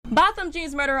Botham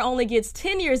Jean's murderer only gets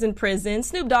 10 years in prison.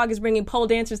 Snoop Dogg is bringing pole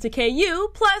dancers to KU.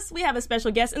 Plus, we have a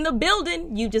special guest in the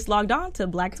building. You just logged on to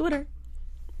Black Twitter.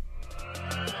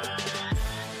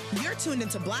 You're tuned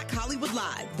into Black Hollywood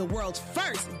Live, the world's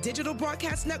first digital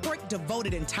broadcast network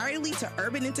devoted entirely to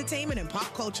urban entertainment and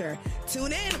pop culture.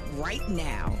 Tune in right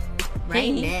now.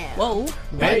 Right now. Whoa.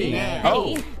 Right now. Oh.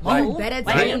 You better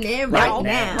tune in right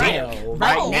now.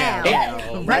 Right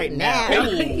now. Right now.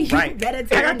 Right. Better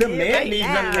I got the tune in man right knees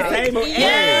now. under the table.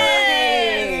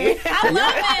 Yay! I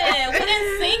love it. We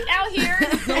didn't sync out here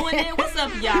doing it. What's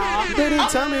up, y'all? They didn't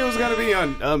tell me it was gonna be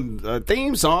a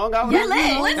theme song. I was You're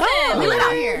lit. Listen, We lit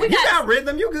out here. we You got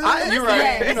rhythm, you good. You're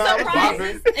right. You know, I was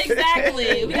surprises. bopping.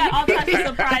 Exactly. We got all types of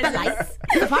surprises. Nice.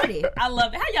 It's a party. I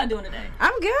love it. How y'all doing today?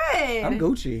 I'm good. I'm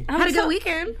Gucci. Had a good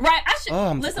weekend. Right. I should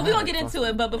I'm listen. We're gonna get into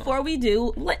it, but before we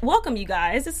do, welcome you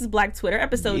guys. This is Black Twitter,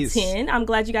 episode Yes. 10. I'm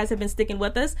glad you guys have been sticking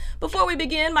with us. Before we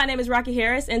begin, my name is Rocky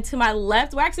Harris, and to my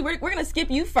left, we're gonna skip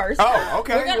you first. Oh,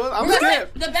 okay. We're gonna- Well, I'm we're gonna- scared.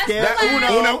 The best Scared. for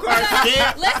last. Uno card.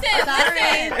 Scared.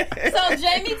 Listen. So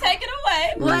Jamie, take it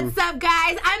away. What's up,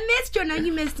 guys? I missed you. I know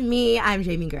you missed me. I'm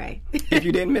Jamie Gray. If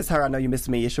you didn't miss her, I know you missed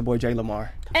me. It's your boy Jay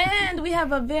Lamar. And we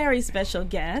have a very special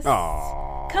guest.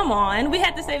 Aw. Come on, we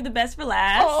had to save the best for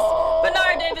last.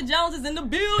 Bernard David Jones is in the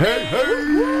building. Hey, hey.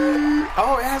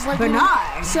 Oh, it has like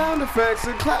Bernard. sound effects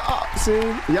and clap. Oh, see,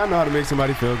 y'all know how to make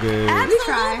somebody feel good.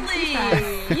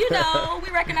 Absolutely. You know, we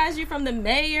recognize you from The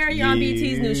Mayor. You're on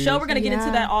BT's new show. We're going to get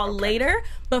into that all later.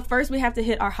 But first, we have to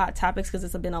hit our hot topics because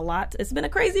it's been a lot. It's been a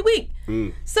crazy week.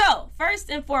 So, first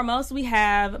and foremost, we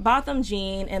have Botham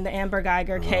Jean and the Amber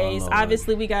Geiger case.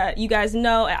 Obviously, you guys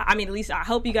know, I mean, at least I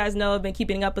hope you guys know, I've been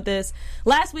keeping up with this.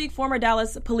 Last week, former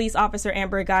Dallas police officer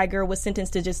Amber Geiger was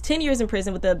sentenced to just 10 years in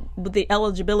prison with the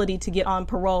eligibility to get on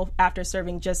parole after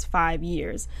serving just 5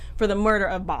 years for the murder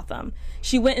of Botham.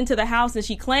 She went into the house and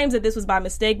she claims that this was by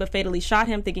mistake, but fatally shot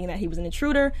him, thinking that he was an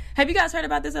intruder. Have you guys heard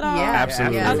about this at all? Yeah.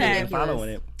 Absolutely. Yeah, Okay. ridiculous. Following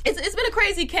it. It's been a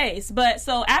crazy case, but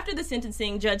so after the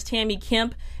sentencing, Judge Tammy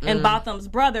Kemp and Botham's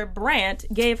brother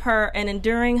Brant gave her an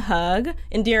endearing hug,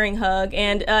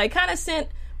 and it kind of sent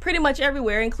pretty much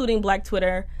everywhere, including Black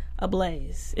Twitter,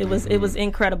 ablaze. It was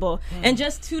incredible. And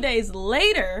just 2 days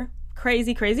later,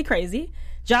 crazy,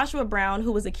 Joshua Brown,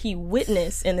 who was a key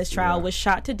witness in this trial, was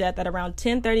shot to death at around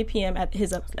 10:30 p.m. at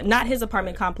not his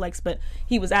apartment complex, but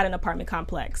he was at an apartment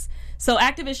complex. So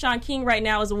activist Sean King right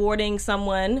now is awarding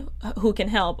someone who can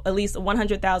help at least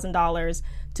 $100,000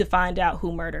 to find out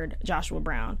who murdered Joshua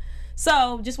Brown.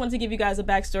 So just wanted to give you guys a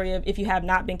backstory of if you have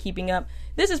not been keeping up.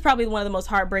 This is probably one of the most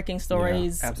heartbreaking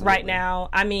stories right now.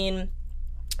 I mean,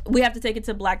 we have to take it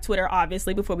to Black Twitter,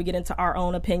 obviously, before we get into our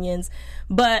own opinions.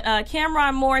 But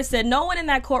Cameron Moore said no one in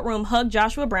that courtroom hugged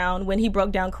Joshua Brown when he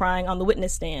broke down crying on the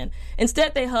witness stand.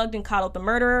 Instead, they hugged and coddled the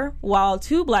murderer, while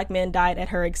 2 black men died at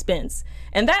her expense.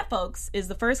 And that, folks, is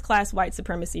the first-class white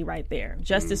supremacy right there.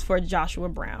 Justice for Joshua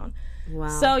Brown. Wow.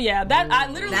 So, yeah,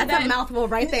 That's a mouthful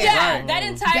right there. Yeah, that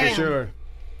entire... For sure.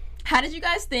 How did you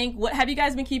guys think? What have you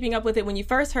guys been keeping up with it? When you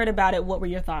first heard about it, what were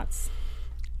your thoughts?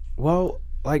 Well,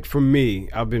 like for me,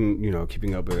 I've been,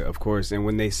 keeping up with it, of course. And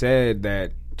when they said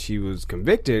that she was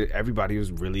convicted, everybody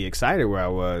was really excited where I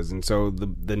was. And so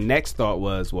the next thought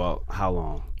was, well, how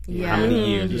long? Yeah. How many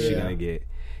years is she going to get?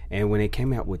 And when it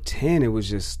came out with 10, it was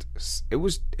just, it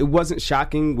wasn't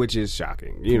shocking, which is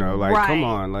shocking. Right. Come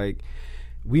on, like,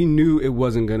 we knew it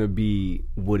wasn't going to be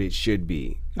what it should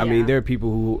be. I mean, there are people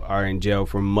who are in jail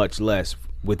for much less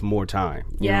with more time.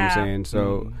 You know what I'm saying?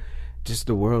 So just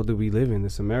the world that we live in,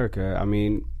 this America, I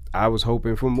mean, I was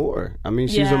hoping for more. I mean,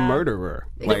 she's a murderer.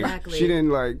 Exactly. Like, she didn't,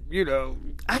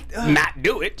 not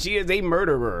do it. She is a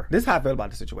murderer. This is how I feel about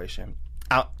the situation.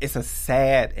 It's a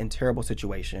sad and terrible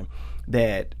situation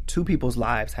that 2 people's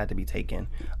lives had to be taken.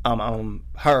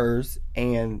 Hers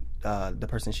and the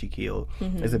person she killed.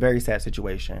 It's a very sad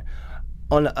situation.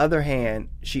 On the other hand,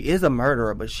 she is a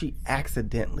murderer, but she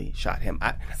accidentally shot him.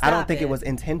 I don't think it was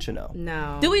intentional.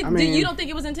 No. You don't think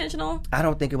it was intentional? I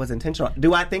don't think it was intentional.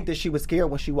 Do I think that she was scared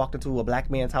when she walked into a black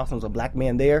man's house and there was a black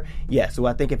man there? Yes. Do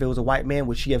I think if it was a white man,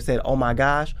 would she have said, oh my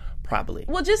gosh? Probably.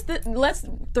 Well, let's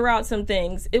throw out some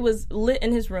things. It was lit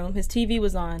in his room. His TV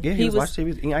was on. Yeah, he was watching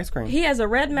TV, eating ice cream. He has a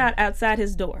red mat outside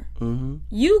his door. Mm-hmm.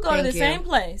 You go to the same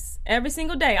place every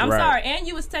single day. I'm sorry. And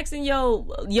you was texting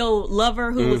your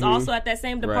lover who was also at that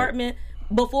same department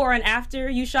before and after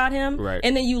you shot him. Right.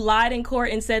 And then you lied in court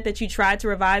and said that you tried to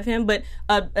revive him. But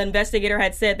an investigator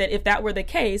had said that if that were the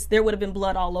case, there would have been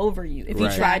blood all over you if you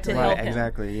tried to help him.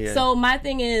 Exactly, yeah. So my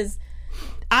thing is,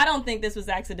 I don't think this was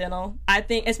accidental. I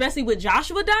think, especially with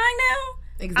Joshua dying now,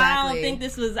 Exactly. I don't think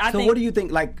this was. So what do you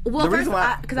think? Like, well, the reason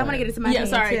why, because I want to get into my opinion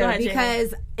sorry, too, go ahead,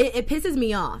 because it pisses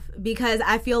me off because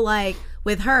I feel like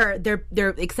with her, they're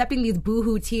accepting these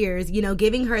boohoo tears, you know,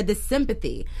 giving her this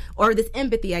sympathy or this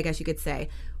empathy, I guess you could say.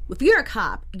 If you're a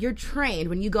cop, you're trained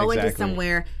when you go into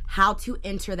somewhere how to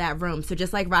enter that room. So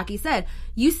just like Rocky said,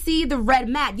 you see the red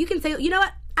mat, you can say, you know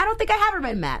what? I don't think I have a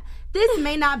red mat. This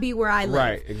may not be where I live.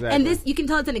 Right, exactly. And this, you can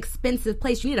tell it's an expensive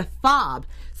place. You need a fob.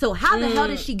 So how the hell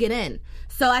did she get in?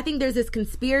 So I think there's this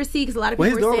conspiracy because a lot of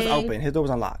people his door were saying, was open. His door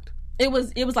was unlocked. It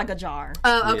was like a jar.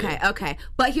 Oh, okay.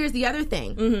 But here's the other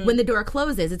thing. When the door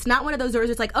closes, it's not one of those doors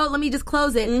that's like, oh, let me just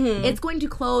close it. It's going to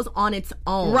close on its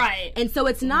own. Right. And so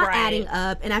it's not adding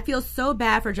up. And I feel so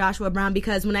bad for Joshua Brown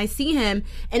because when I see him,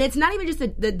 and it's not even just the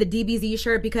DBZ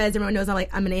shirt because everyone knows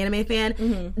I'm an anime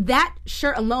fan. That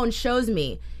shirt alone shows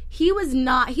me he did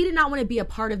not want to be a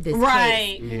part of this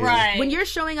case. Right. When you're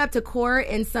showing up to court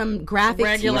in some graphic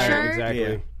Regular. t-shirt,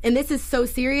 Exactly. and this is so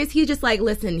serious, he's just like,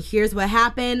 listen, here's what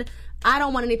happened. I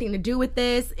don't want anything to do with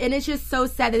this. And it's just so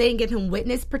sad that they didn't give him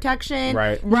witness protection.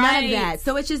 Right. None of that.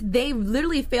 So it's just, they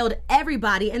literally failed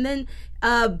everybody. And then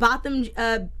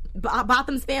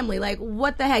Botham's family, like,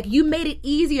 what the heck? You made it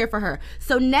easier for her.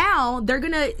 So now they're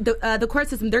gonna the court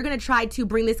system, they're gonna try to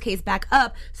bring this case back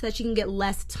up so that she can get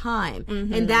less time,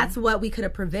 and that's what we could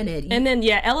have prevented. And then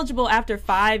eligible after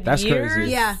 5 That's years.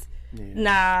 crazy. Yeah.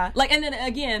 Nah, and then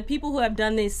again, people who have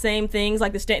done these same things,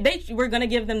 like they were going to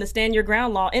give them the stand your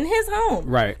ground law in his home,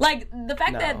 Right? Like the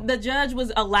fact that the judge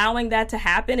was allowing that to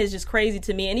happen is just crazy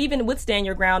to me. And even with stand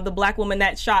your ground, the black woman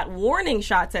that shot warning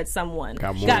shots at someone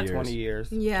got 20 years.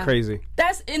 Yeah, crazy.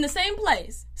 That's in the same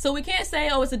place. So we can't say,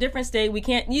 oh, it's a different state. We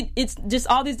can't. It's just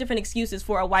all these different excuses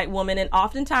for a white woman. And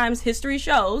oftentimes, history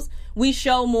shows we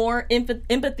show more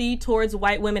empathy towards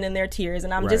white women in their tears,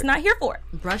 and I'm just not here for it.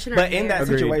 Brushing her But hair. in that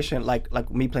Agreed. situation,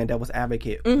 like me playing devil's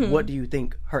advocate, what do you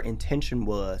think her intention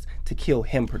was to kill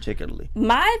him particularly?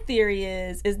 My theory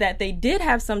is that they did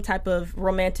have some type of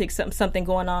romantic something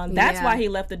going on. That's why he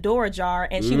left the door ajar,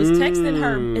 and she was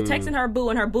texting her boo,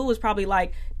 and her boo was probably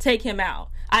like, "Take him out."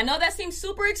 I know that seems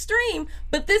super extreme,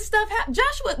 but this stuff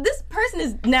Joshua, this person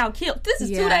is now killed. This is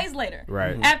 2 days later,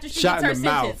 Right? After she Shot gets in her the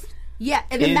sentence. mouth. Yeah,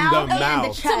 in the In mouth the and mouth.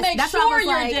 the chest. To make That's sure almost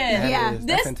you're like, dead. Yeah.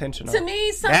 That's intentional. To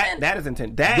me, something That is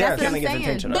intentional. That Yes. killing is That's what I'm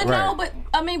intentional. But Right. no, but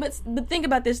I mean, but think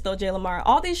about this though, Jay Lamar.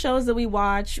 All these shows that we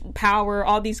watch, Power,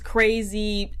 all these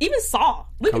crazy, even Saw.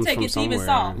 We can Comes take from it to even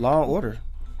somewhere. Saw. Law and Order.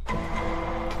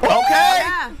 Okay.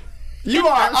 Yeah. You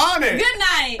are on it. Good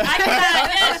night. I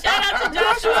cannot. Yeah, shout out to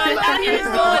Joshua. Out here is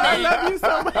doing I it. love you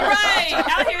so much. Right.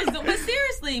 Out here is doing. But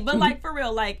seriously, but like for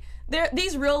real, like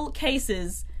these real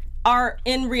cases are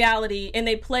in reality, and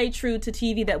they play true to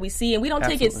TV that we see, and we don't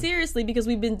take it Absolutely. seriously because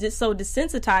we've been just so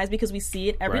desensitized because we see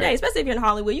it every Right. day. Especially if you're in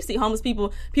Hollywood, you see homeless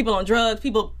people, people on drugs,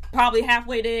 people probably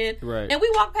halfway dead, Right. and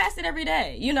we walk past it every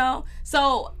day. You know,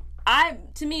 so. I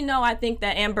think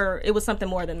that Amber, it was something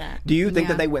more than that. Do you think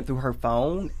Yeah. that they went through her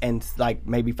phone and like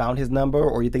maybe found his number,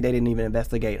 or you think they didn't even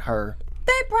investigate her?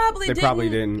 They probably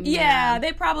didn't. Yeah, Yeah.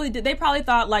 they probably did. They probably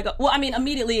thought like, well, I mean,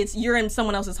 immediately it's you're in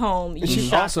someone else's home. You She's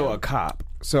shot also them. a cop.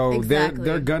 So Exactly.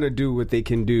 they're gonna do what they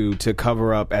can do to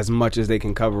cover up as much as they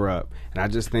can cover up. And I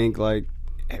just think like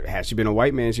had she been a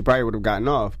white man, she probably would have gotten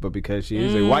off. But because she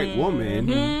is a white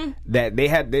woman, that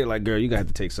they're like, girl, you got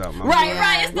to take something.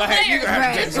 Right. It's the Like, you layers.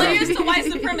 have to It's do layers something. to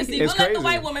white supremacy. It's We'll let the crazy.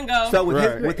 white woman go. So with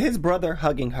Right. his brother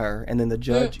hugging her, and then the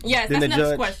judge. Yes, then that's the the next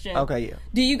judge, question. Okay, yeah.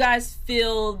 Do you guys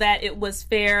feel that it was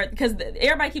fair? Because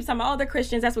everybody keeps talking about, oh, they're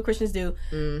Christians. That's what Christians do.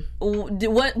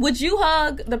 What would you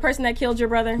hug the person that killed your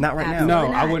brother? Not right now.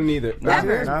 Absolutely. No, I wouldn't either.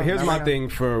 Never. Here's No, my no. thing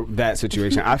for that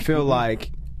situation. I feel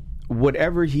like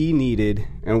whatever he needed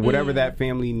and whatever that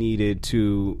family needed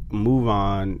to move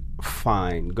on,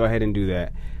 fine. Go ahead and do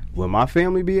that. Will my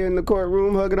family be in the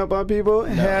courtroom hugging up on people?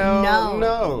 Hell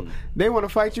no. They want to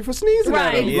fight you for sneezing at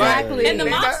Right, them. exactly. And the They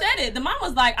mom got- said it. The mom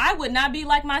was like, I would not be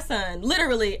like my son.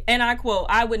 Literally, and I quote,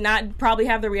 I would not probably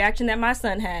have the reaction that my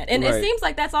son had. And Right. it seems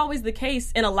like that's always the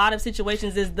case in a lot of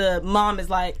situations is the mom is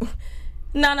like,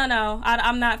 no.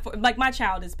 I'm not for, like my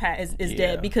child is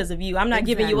dead because of you. I'm not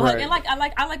giving you a hug. Right.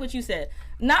 And I like what you said.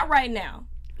 Not right now.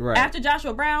 Right. After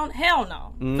Joshua Brown, hell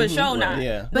no. For sure not.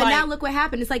 Yeah. But Like, now look what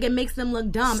happened. It's like it makes them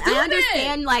look dumb. Stupid. I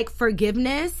understand like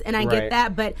forgiveness, and I Right. get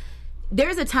that, but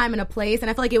there's a time and a place, and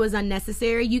I feel like it was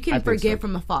unnecessary. You can think forgive so.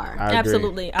 from afar. I agree.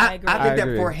 absolutely, I agree. I think that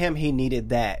agree. for him, he needed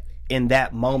that in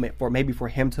that moment for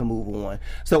him to move on.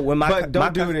 So when But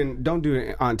don't do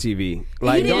it on TV.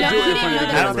 Like He didn't don't know- do he it in didn't front know of the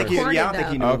that I it don't was think camera. he. recorded, I don't think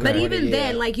he knew. though. But Okay. even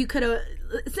then, like you could have.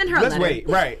 send her a Let's letter. wait.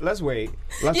 Right. Let's wait.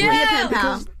 Let's Be a wait. pen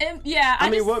pal. I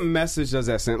mean, what message does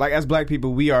that send? Like, as black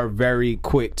people, we are very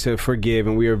quick to forgive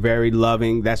and we are very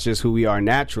loving. That's just who we are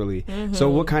naturally. Mm-hmm. So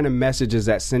what kind of message is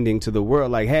that sending to the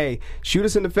world? Like, hey, shoot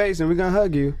us in the face and we're going to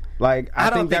hug you. Like, I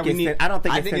think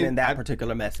it's sending that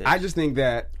particular message. I just think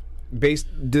that based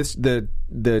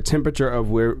the temperature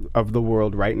of the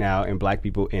world right now and black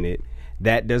people in it,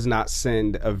 that does not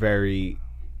send a very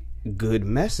good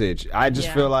message. I just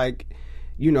feel like,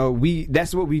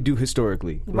 that's what we do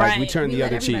historically. Like, we turn the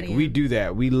other cheek. We do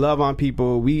that. We love on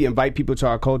people. We invite people to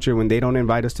our culture when they don't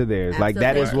invite us to theirs. Absolutely.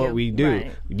 Like, that is what we do.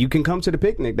 Right. You can come to the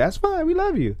picnic. That's fine. We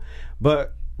love you.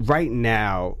 But right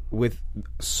now, with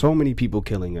so many people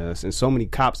killing us and so many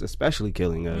cops especially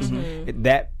killing us,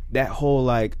 that whole,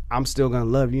 like, I'm still going to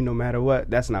love you no matter what,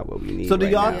 that's not what we need. So do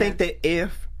y'all think that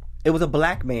if it was a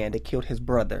black man that killed his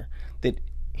brother, that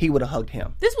he would have hugged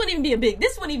him? This wouldn't even be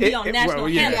on national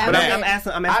anthem. But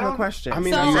I'm asking a question. I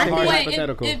mean, So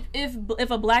hypothetical.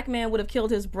 if a black man would have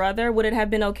killed his brother, would it have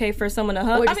been okay for someone to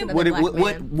hug? Or I just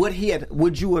mean,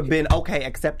 would you have been okay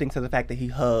accepting to the fact that he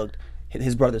hugged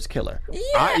his brother's killer?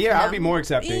 I'd be more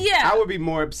accepting. Yeah. I would be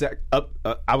more upset.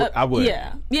 I would.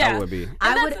 Yeah. I would be.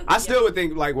 I still would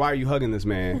think, like, why are you hugging this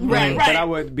man? Right. But I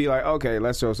would be like, okay,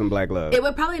 let's show some black love. It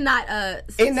would probably not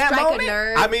In that strike moment? a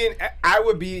nerve. I mean, I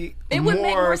would be would make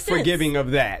more sense. forgiving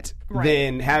of that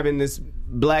than having this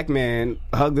black man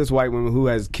hug this white woman who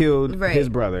has killed his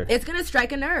brother. It's going to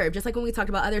strike a nerve, just like when we talked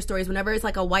about other stories. Whenever it's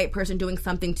like a white person doing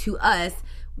something to us,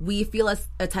 we feel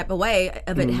a type of way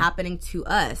of it happening to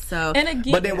us. So, and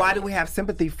again, but then why do we have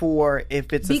sympathy for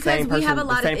if it's the same person? Because we have a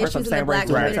lot of issues in the black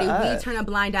community. Right. We turn a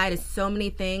blind eye to so many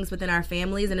things within our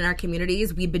families and in our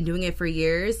communities. We've been doing it for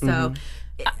years. So,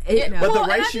 but the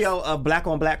ratio of black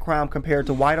on black crime compared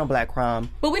to white on black crime.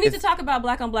 But we need to talk about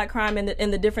black on black crime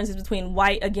and the differences between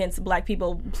white against black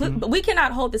people. But we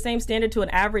cannot hold the same standard to an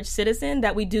average citizen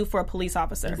that we do for a police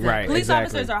officer. Right, police exactly.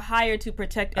 officers are hired to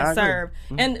protect and serve.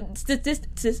 And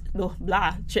statistics,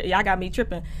 y'all got me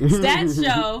tripping. Stats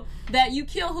show that you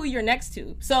kill who you're next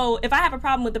to. So if I have a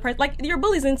problem with the person, like your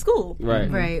bullies in school,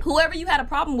 right. Whoever you had a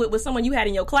problem with someone you had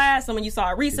in your class, someone you saw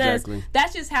at recess,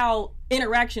 that's just how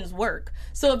interactions work.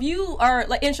 So if you are,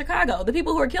 like in Chicago, the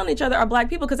people who are killing each other are black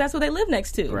people because that's what they live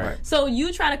next to. Right. So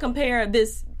you try to compare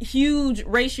this huge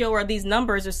ratio or these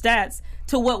numbers or stats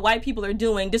to what white people are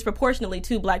doing disproportionately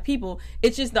to black people,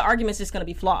 it's just the argument's just going to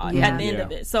be flawed at the end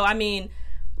of it. So I mean,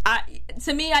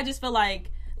 to me, I just feel like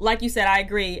you said, I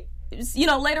agree.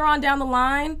 Later on down the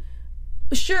line,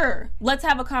 sure, let's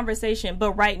have a conversation.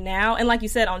 But right now, and like you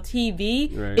said on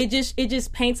TV, it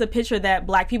just paints a picture that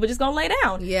black people just gonna lay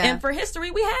down. Yeah. And for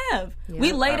history, we have.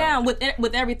 We lay down with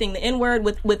everything, the N-word,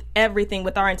 with everything,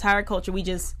 with our entire culture. We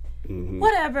just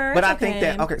whatever. But I think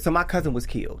that so my cousin was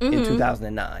killed in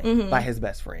 2009 by his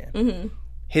best friend.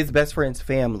 His best friend's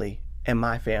family and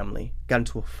my family got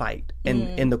into a fight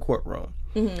in the courtroom.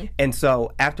 And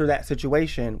so after that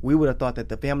situation, we would have thought that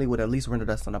the family would at least rendered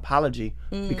us an apology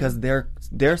because their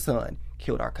son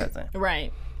killed our cousin.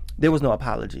 Right. There was no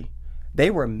apology.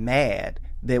 They were mad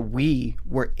that we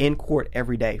were in court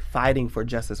every day fighting for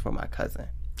justice for my cousin.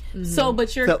 So,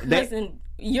 but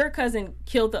your cousin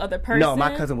killed the other person? No,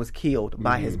 my cousin was killed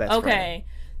by his best friend.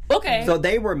 Okay. So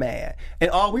they were mad.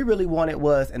 And all we really wanted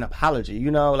was an apology.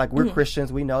 Like we're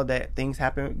Christians. We know that things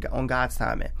happen on God's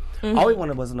timing. All we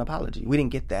wanted was an apology. We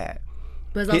didn't get that.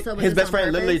 But also his best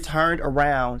friend literally turned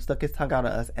around, stuck his tongue out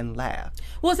at us, and laughed.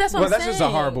 Well, that's what I'm saying. That's just a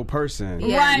horrible person.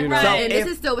 Yeah. Right. So and this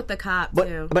is still with the cop,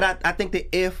 too. But I think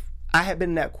that if I had been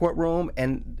in that courtroom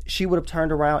and she would have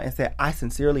turned around and said, I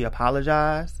sincerely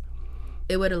apologize,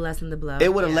 it would have lessened the blow.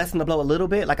 It would have lessened the blow a little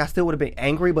bit. Like, I still would have been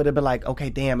angry, but it'd be like, okay,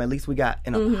 damn, at least we got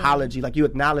an apology. Like, you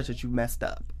acknowledge that you messed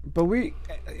up. But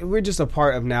we're just a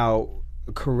part of now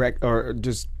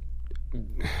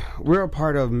we're a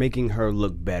part of making her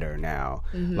look better now.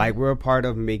 Like, we're a part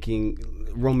of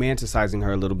romanticizing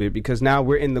her a little bit because now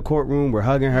we're in the courtroom, we're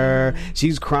hugging her,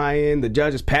 she's crying, the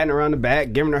judge is patting her on the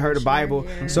back, giving her the Bible.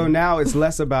 Yeah. So now it's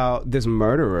less about this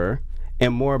murderer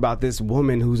and more about this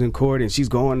woman who's in court and she's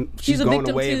going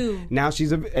away. Too. Now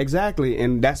exactly,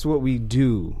 and that's what we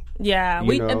do. Yeah,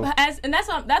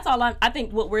 that's all. I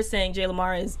think what we're saying, Jay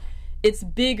Lamar, is it's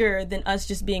bigger than us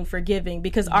just being forgiving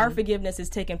because our forgiveness is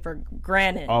taken for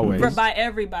granted always by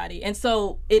everybody, and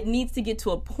so it needs to get to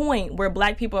a point where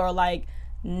black people are like,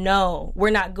 no, we're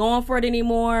not going for it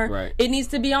anymore. Right. It needs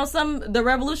to be on the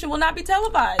revolution will not be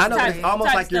televised. I know, but it's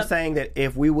almost like you're stuff. saying that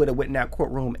if we would have went in that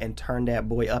courtroom and turned that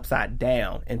boy upside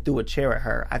down and threw a chair at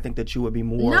her, I think that you would be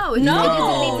more. No, it didn't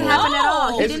need to happen at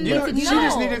all. He didn't need to do She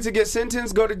just needed to get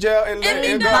sentenced, go to jail, and let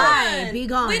it go. done. Be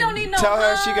gone. We don't need no Tell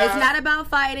her hug. she got- It's not about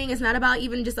fighting. It's not about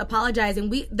even just apologizing.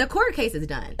 The court case is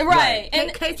done. Right.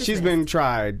 And Case is She's dismissed. been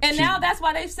tried. And now that's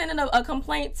why they're sending a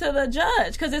complaint to the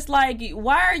judge, because it's like,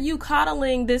 why are you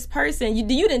coddling this person? You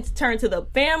didn't turn to the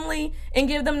family and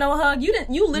give them no hug.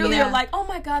 You literally Yeah. are like, oh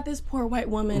my God, this poor white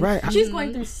woman. Right. She's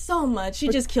going through so much. She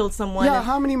just killed someone. Yeah,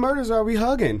 how many murders are we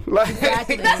hugging? Like,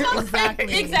 Exactly. That's what I'm saying.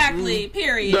 Exactly.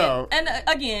 Period. No. And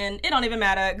again, it don't even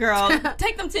matter, girl.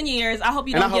 Take them 10 years. I hope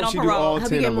you and I don't get hope on she do parole. all Hope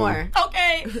 10 you get of more. them.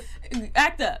 Okay,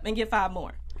 act up and get 5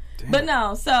 more. But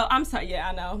no, so I'm sorry. Yeah,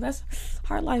 I know that's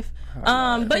hard life.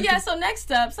 But yeah, so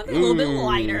next up, something a little bit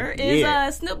lighter is yeah.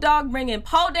 Snoop Dogg bringing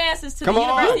pole dances to Come the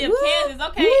on. University of Woo. Kansas.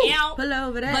 Okay, out. Pull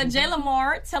over that. But Jay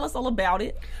Lamar, tell us all about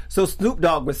it. So Snoop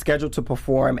Dogg was scheduled to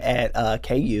perform at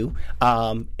KU,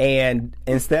 and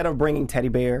instead of bringing teddy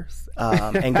bears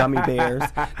and gummy bears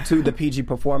to the PG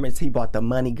performance, he brought the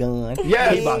money gun.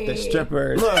 Yes. He brought the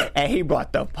strippers, Look. and he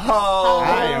brought the pole.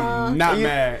 I am not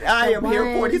mad. I am here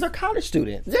for it. These are college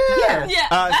students. Yeah. Yeah,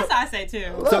 that's what I say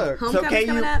too. Look, Homecoming's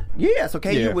coming up? Yeah, so KU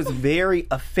Yeah. was very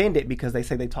offended because they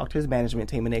say they talked to his management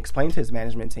team and they explained to his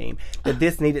management team that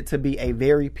this needed to be a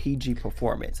very PG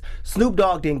performance. Snoop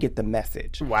Dogg didn't get the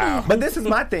message. Wow. But this is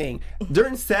my thing.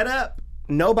 During setup,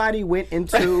 nobody went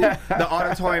into the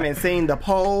auditorium and seen the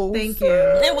pole. Thank you.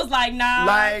 It was like, nah.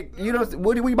 Like, you know,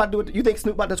 what are we about to do? You think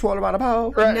Snoop about to twirl around a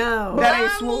pole? No. That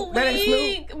ain't I'm Snoop. That ain't Snoop.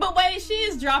 weak. But wait, she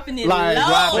is dropping it Like, low,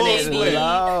 dropping it baby.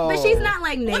 low. But she's not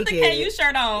like naked. Put the KU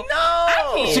shirt on.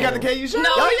 No. can't. She got the KU shirt? No.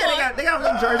 Oh, yeah, they got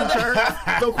little jersey shirts,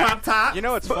 little crop top. You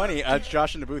know, it's funny. It's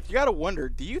Josh in the booth. You got to wonder,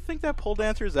 do you think that pole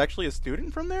dancer is actually a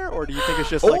student from there? Or do you think it's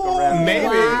just like a random... maybe.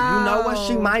 You know what?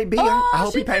 She might be. I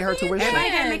hope he paid her tuition. Everybody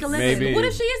gotta make a living. Maybe. What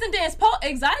if she isn't dance?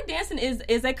 Exotic dancing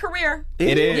is a career.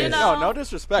 It is. You know? No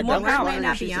disrespect. Well, I'm that just might wondering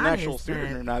not if she's be an actual honest, student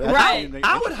then. or not. That's Right. something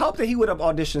I would hope that he would have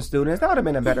auditioned students. That would have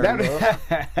been a better look.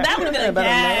 That would have been a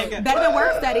gag. Better than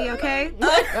work study, okay?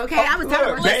 Okay, I was tired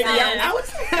of work Listen. study. I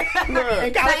was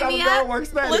in college. I Sign me was going up. work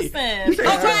study. Listen.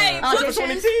 All right.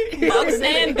 Auditions. Books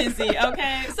and busy.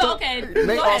 Okay. So okay. They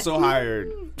go ahead. also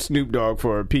hired Snoop Dogg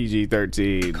for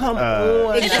PG-13. Come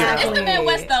on. It's Exactly. the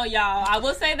Midwest, though, y'all. I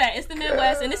will say that it's the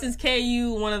Midwest, and this is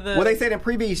KU, one of the. Well, they said in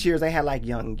previous years they had like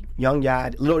young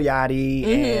Yachty, Lil Yachty,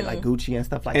 and like Gucci and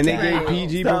stuff like And they that. gave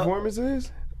PG So,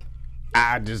 performances?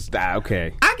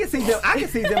 Okay. I can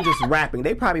see them just rapping.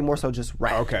 They probably more so just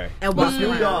rap. Okay. And But walk Snoop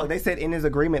around. Dogg, they said in his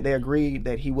agreement they agreed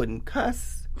that he wouldn't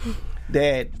cuss.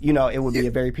 That it would be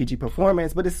a very PG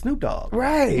performance, but it's Snoop Dogg.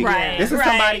 Right. Right. This is right.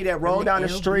 somebody that rolled down the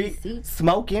LBC. street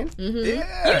smoking,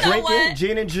 Yeah. drinking what?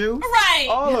 gin and juice. Right.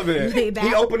 All of it. Way back.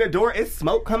 He opened the door. It's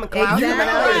smoke coming, clouds coming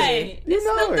out. Exactly. Right. You It's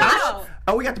know Snoop it. Dogg.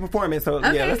 Oh, we got the performance. So yeah,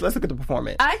 Okay. let's look at the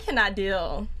performance. I cannot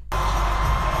deal.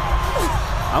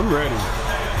 I'm ready.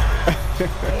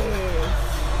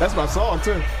 That's my song,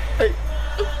 too. Hey.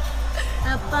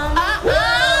 Up on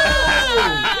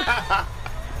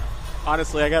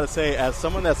Honestly, I gotta say, as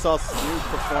someone that saw Snoop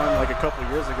perform like a couple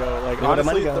years ago, like Yeah, the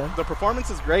money honestly, gun. the performance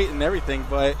is great and everything,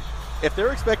 but if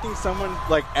they're expecting someone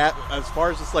like as far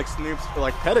as just like Snoop's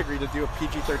like pedigree to do a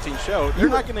PG-13 show, they're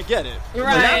not gonna get it.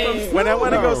 Right. When I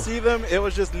went to go No. see them, it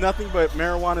was just nothing but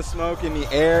marijuana smoke in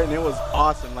the air, and it was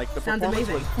awesome. Like the Sounds performance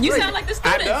amazing. was You great. sound like the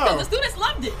students, know. because the students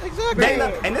loved it. Exactly. They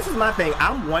love- and this is my thing.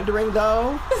 I'm wondering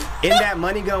though, in that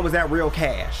money gun was that real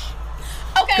cash?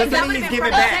 Okay, Because that then would've he's been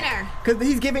giving perfect. back. Because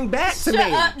he's giving back to Shut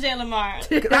me. up, Jay Lamar.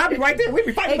 I'll be right there. We'd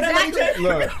be fighting Exactly. for that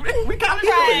money. Look. We got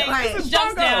Right. Right.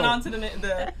 Jumps down onto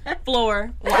the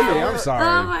floor. I'm sorry.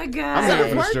 Oh my god. I'm looking for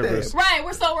the worth strippers. Right,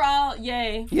 we're all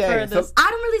yay Yeah, for so- this. I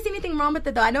don't really see anything wrong with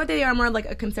it though. I know they are more like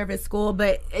a conservative school,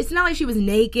 but it's not like she was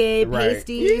naked, Right.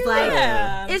 pasties. Like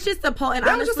Yeah. it's just a pole. And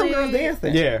That was just honestly, some girls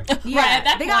dancing. Yeah. Yeah, Right, at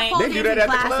that they got point. pole They do that dancing at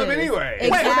the club classes. anyway. Wait,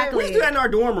 Exactly. we used to do that in our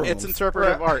dorm rooms. It's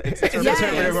interpretive art. It's Yes.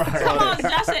 Interpretive art. Come on,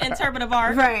 Josh said interpretive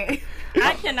art. Right.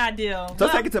 I cannot deal. So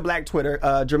But- take it to Black Twitter.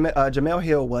 Jamel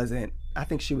Hill wasn't. I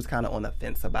think she was kind of on the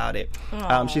fence about it.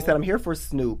 She said, "I'm here for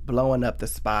Snoop blowing up the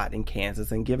spot in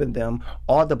Kansas and giving them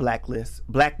all the blackness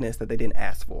that they didn't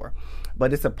ask for.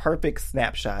 But it's a perfect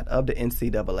snapshot of the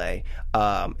NCAA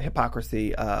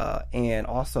hypocrisy and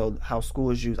also how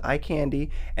schools use eye candy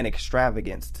and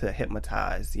extravagance to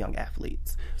hypnotize young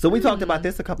athletes." So we talked about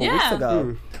this a couple weeks Yeah.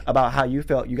 ago about how you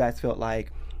guys felt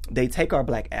like they take our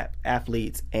black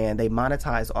athletes and they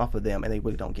monetize off of them and they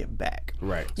really don't give back.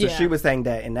 Right. So she was saying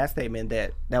that in that statement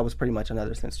that was pretty much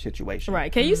another situation.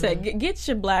 Right. KU said, get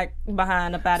your black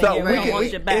behind up out of here. We don't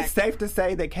want your back. It's safe to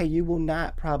say that KU will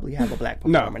not probably have a black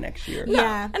performer next year.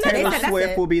 Yeah. And Taylor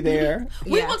Swift will be there.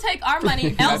 We will take our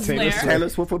money elsewhere. Taylor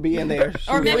Swift will be in there.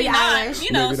 Or maybe not. Eilish.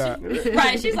 You know,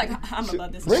 right. She's like, I'm going to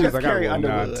love this. Bring us like, Carrie I will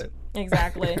not. Underwood.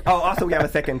 Exactly. Oh, also we have a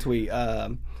second tweet.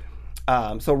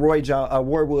 So Roy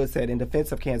Wood said, in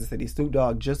defense of Kansas City, Snoop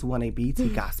Dogg just won a BT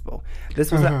Gospel.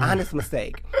 This was an honest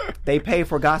mistake. They paid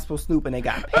for Gospel Snoop and they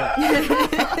got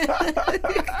paid.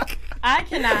 I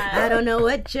cannot. I don't know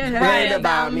what you heard Right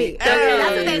about me. Hey.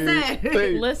 That's what they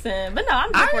said. Listen, but no,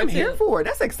 I'm here I for am it here too. for it.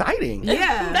 That's exciting.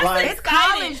 Yeah. That's It's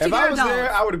exciting. college to If I your was adults.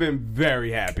 there, I would have been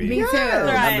very happy. Me too. Right.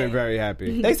 I've been very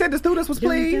happy. They said the students was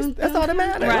pleased. That's all that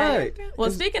matters. Right. Well,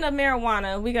 speaking of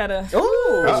marijuana, we got to... Ooh.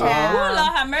 Oh,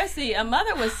 Lord have mercy. A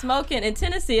mother was smoking in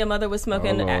Tennessee. A mother was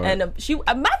smoking, Oh, Lord. and she.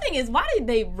 My thing is, why did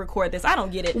they record this? I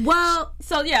don't get it. Well,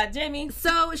 So yeah, Jamie.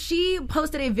 so she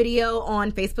posted a video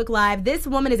on Facebook Live. This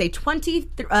woman is a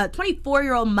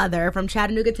 24-year-old mother from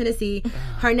Chattanooga, Tennessee.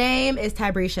 Her name is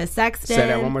Tybresha Sexton. Say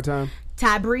that one more time.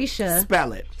 Tybresha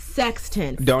Spell it.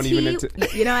 Sexton. Don't even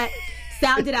You know what?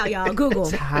 Sound it out, y'all.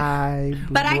 Google. But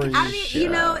I mean, you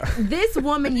know, this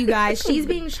woman, you guys, she's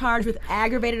being charged with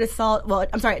aggravated assault. Well,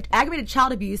 I'm sorry, aggravated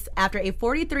child abuse after a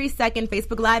 43-second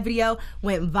Facebook Live video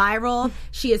went viral.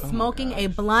 She is smoking a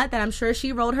blunt that I'm sure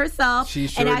she rolled herself. She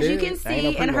sure and as you did. can Ain't see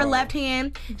no in her pre-roll. left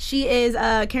hand, she is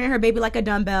carrying her baby like a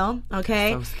dumbbell.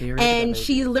 Okay, So scary with that and baby.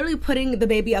 she's literally putting the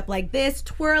baby up like this,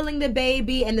 twirling the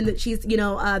baby, and then she's, you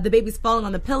know, the baby's falling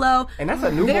on the pillow. And that's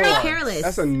a newborn. Very careless.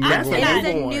 That's a That's newborn. It is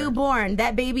a newborn. newborn.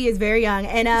 That baby is very young,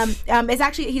 and it's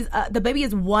actually the baby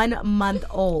is 1 month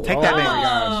old. Take that Oh, baby. my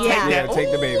gosh. Yeah. Yeah,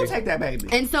 take the baby. Ooh, take that baby.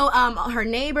 And so her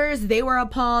neighbors, they were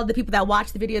appalled. The people that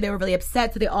watched the video, they were really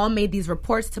upset. So they all made these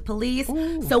reports to police.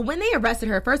 So when they arrested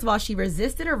her, first of all, she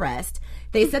resisted arrest.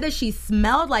 They said that she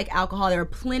smelled like alcohol. There were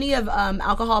plenty of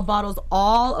alcohol bottles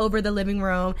all over the living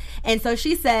room. And so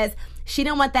she says she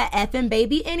didn't want that effing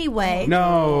baby anyway.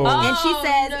 No. And she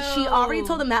says she already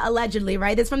told them that, allegedly,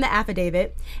 right? This is from the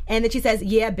affidavit. And then she says,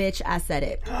 yeah, bitch, I said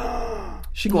it.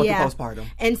 She going through postpartum.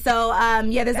 And so,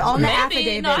 there's all in the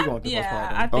affidavit. No, She going through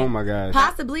postpartum. I think Oh my gosh.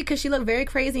 Possibly because she looked very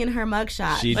crazy in her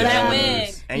mugshot. She But that does.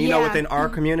 wig. And you know, Yeah. within our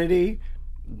community,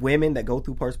 women that go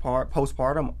through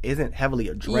postpartum isn't heavily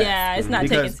addressed. Yeah, it's not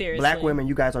because taken seriously. Black women,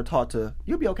 you guys are taught to,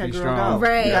 you'll be okay, Be girl. strong. Go.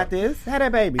 Right. You got this. Have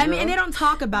that baby. I mean, girl. and they don't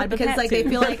talk about it the because pet like they too.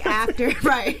 feel like after,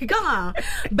 right? Come on,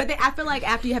 but I feel like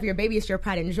after you have your baby, it's your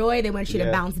pride and joy. They want you to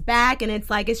Yeah. bounce back, and it's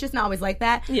like it's just not always like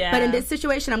that. Yeah. But in this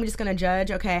situation, I'm just gonna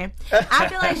judge. Okay, I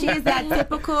feel like she is that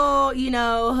typical, you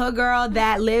know, hood girl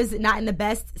that lives not in the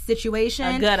best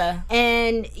situation. A gutter.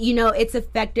 And you know, it's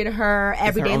affected her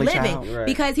everyday only living. child. Right.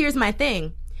 Because here's my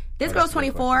thing. This girl's that's a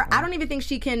good 24. question. I don't even think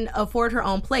she can afford her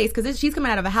own place because she's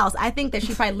coming out of a house. I think that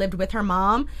she probably lived with her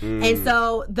mom, and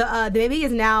so the baby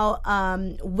is now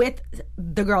with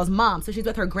the girl's mom. So she's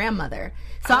with her grandmother.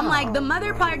 So I'm like, the mother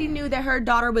probably already knew that her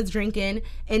daughter was drinking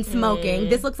and smoking.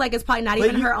 This looks like it's probably not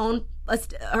even you- her own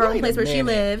place where she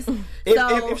lives. if,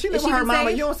 So if she lives with can her mama,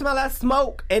 say- you don't smell that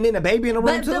smoke, and then the baby in the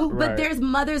room but, too. but there's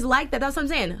mothers like that. That's what I'm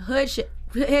saying. Hood shit.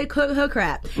 Hood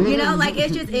crap. You know, like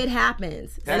it's just it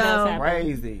happens. That's So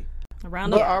crazy.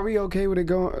 around But the are we okay with it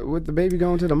going with the baby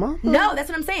going to the mom? no, that's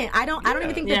what I'm saying. I don't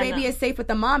even think the Yeah, baby no. is safe with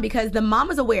the mom because the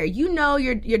mom is aware. You know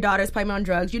your daughter's probably on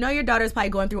drugs. You know your daughter's probably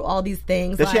going through all these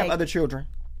things. Does like, she have other children?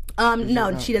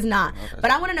 no, she does not.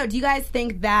 But I want to know, do you guys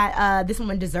think that this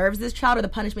woman deserves this child or the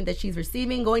punishment that she's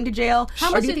receiving going to jail?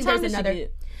 How or much do you think time there's did she another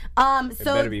get?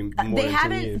 So better be more they than 10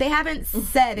 haven't years. they haven't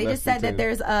said. They Less just said than that 10.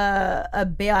 there's a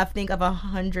bail, I think, of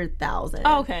 100,000.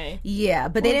 Okay. Yeah,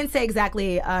 but they didn't say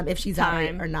exactly if she's out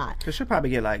Time. or not. Because she'll probably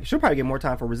get more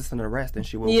time for resisting arrest than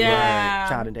she will Yeah.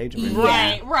 for child endangerment.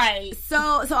 Right. So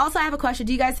also I have a question.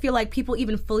 Do you guys feel like people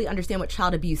even fully understand what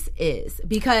child abuse is?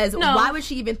 Because No. why would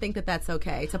she even think that that's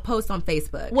okay to post on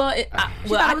Facebook? Well,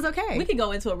 thought it was okay. We could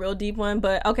go into a real deep one,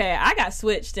 but okay, I got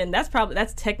switched, and that's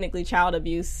technically child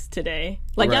abuse today.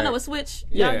 Like y'all Right. know what switch?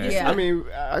 Y'all Yeah. get Yeah. I mean,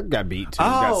 I got beat too.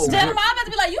 Oh. Got Then smacked. I'm about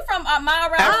to be like, you from Mile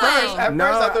Round? At first,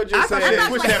 I thought you I said thought you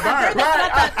switch said that bird.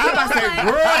 Right. I'm about to say,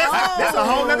 bro, that's a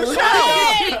whole other show.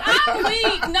 Hey, I'm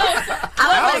weak. No,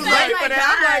 I was ready for that.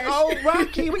 I'm like, oh,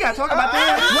 Rocky, we gotta talk about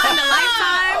that.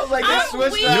 I was like, I'm they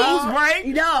switched weak. the News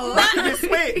break. No. Rocky just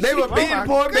switched. They were beating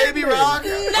poor baby Rock.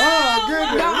 Oh,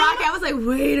 goodness. No, Rocky, I was like,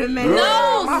 wait a minute.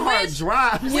 No, My heart switch.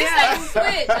 dropped. We say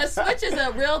switch. A switch is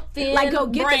a real thin Like, go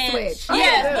get the branch. switch.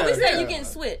 Yes, but we say Yeah. you getting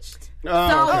switched. So,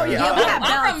 okay. yeah, we have I'm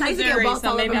belts. from I used to get Missouri, belts so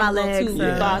all maybe over my I'm a little legs.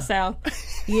 too far south.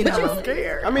 You know,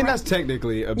 Scared. I mean, that's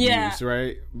technically abuse, Yeah.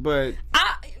 right? But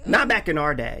Not back in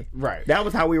our day. Right. That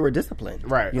was how we were disciplined.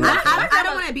 Right. You know? I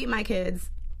don't want to beat my kids.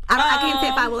 I can't say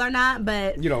if I will or not,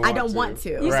 but You don't I want don't to. want to.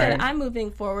 You Right. said I'm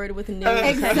moving forward with news.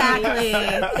 Exactly.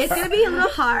 It's gonna be a little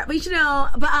hard, but you know.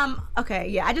 But okay,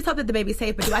 yeah. I just hope that the baby's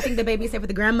safe. But do I think the baby's safe with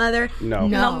the grandmother? No.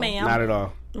 No, ma'am. not at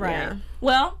all. Right. Yeah.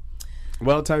 Well,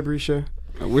 Well, Tybrisha,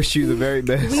 I wish you the very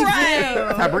best.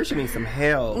 right. Tybrisha needs some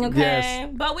help. Okay, Yes.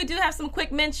 but we do have some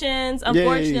quick mentions.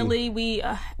 Unfortunately, we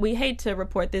hate to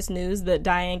report this news that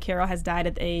Diane Carroll has died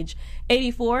at the age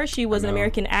 84. She was an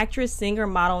American actress, singer,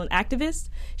 model, and activist.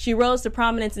 She rose to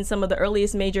prominence in some of the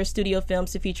earliest major studio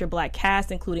films to feature black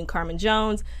cast, including Carmen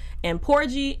Jones and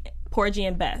Porgy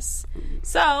and Bess.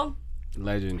 So,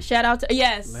 Legend. shout out to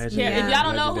Legend. If y'all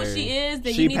don't know who Legendary. she is,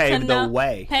 then She you need to paved the know.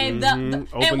 way. Paved Open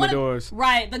the doors.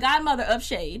 Right, the godmother of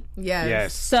Shade. Yes.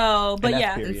 Yes. So, but that's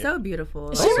yeah. period. It's so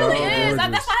beautiful. She really So is. gorgeous.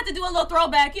 That's why I had to do a little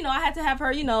throwback. You know, I had to have her,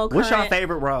 What's your current-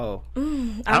 favorite role? I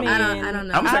mean, I don't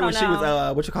know. I'm I saying don't when she was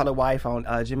know. what you call the wife on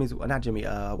Jimmy's, not Jimmy,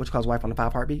 what you call his wife on the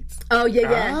 5 Heartbeats? Oh yeah.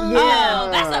 Oh,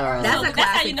 that's a That's a how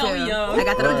classic you know we too. young. I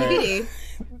got that on DVD.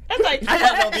 That's like, I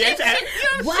have it on VHS.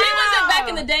 She wasn't back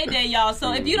in the day, y'all.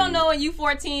 So if you don't know and you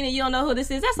 14 and you don't know who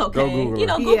this is, that's okay. Go Google You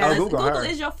know, her. Google, Yeah. Google her.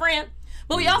 is your friend.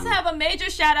 But we also have a major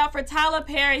shout out for Tyler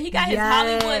Perry. He got his Yes.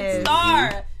 Hollywood star.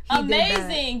 He did that.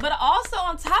 Amazing. But also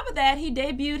on top of that, he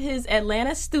debuted his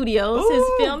Atlanta studios, his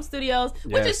film studios,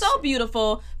 which is Yes. so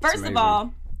beautiful. First of amazing.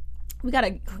 all, we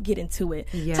gotta get into it.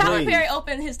 Yeah. Tyler Please. Perry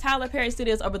opened his Tyler Perry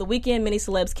Studios over the weekend. Many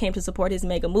celebs came to support his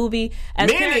mega movie. As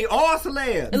Many, Perry- all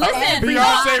celebs. Listen,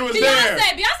 Beyonce was there.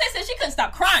 Beyonce said she couldn't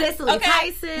stop crying. Cicely okay?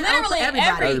 Tyson, Literally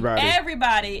everybody.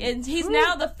 everybody. And he's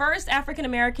now the first African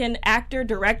American actor,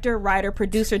 director, writer,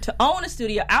 producer to own a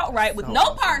studio outright with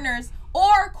no partners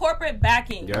or corporate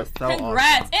backing. Yep. So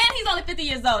Congrats. And he's only 50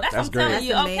 years old. That's what I'm great. telling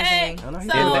you. That's Okay. amazing. I know he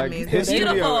So, did And like amazing. his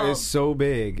beautiful. studio is so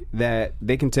big that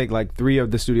they can take like 3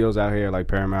 of the studios out here, like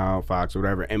Paramount, Fox, or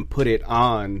whatever, and put it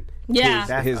on Yeah. his,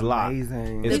 That's his lot.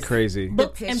 amazing. It's crazy. The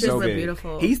Books pictures so were big.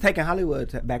 beautiful. He's taking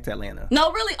Hollywood back to Atlanta.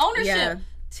 No, really, ownership. Yeah.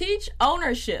 Teach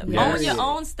ownership. Yes. Own your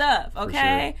own stuff,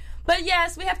 okay? sure. But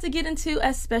yes, we have to get into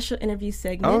a special interview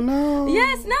segment. Oh no!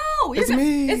 Yes, no. It's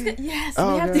me. Yes,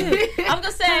 Oh, we have okay. to. I'm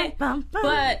gonna say, Bum, bum.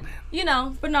 but you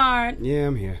know, Bernard, Yeah,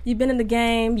 I'm here. you've been in the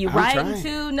game. You I'm writing trying.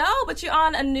 too? No, but you're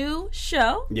on a new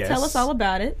show. Yes. Tell us all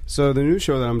about it. So the new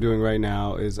show that I'm doing right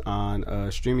now is on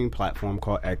a streaming platform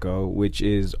called Echo, which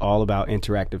is all about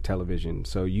interactive television.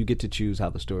 So you get to choose how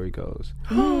the story goes.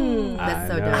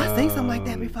 That's so know. dope. I've seen something like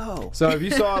that before. So if you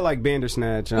saw like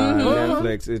Bandersnatch on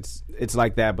Netflix, it's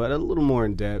like that, but a little more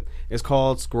in depth. It's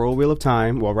called Scroll Wheel of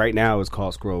Time. Well, right now it's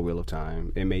called Scroll Wheel of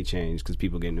Time. It may change because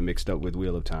people getting it mixed up with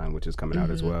Wheel of Time, which is coming out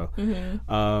as well.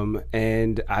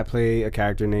 And I play a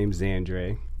character named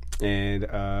Xandre. And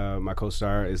my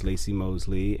co-star is Lacey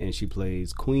Mosley, and she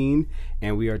plays Queen.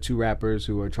 And we are 2 rappers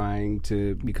who are trying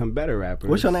to become better rappers.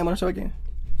 What's your name on the show again?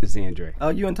 Xandre. Oh,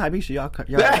 you and Tybisha, y'all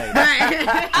related.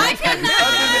 I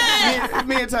cannot.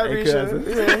 Me and Tybisha.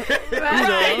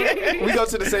 Hey, We go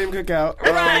to the same cookout.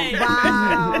 Right.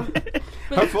 Wow.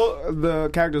 The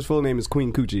character's full name is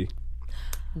Queen Coochie.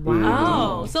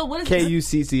 Oh, so what is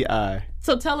Kucci.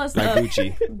 So tell us Like the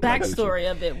Gucci. backstory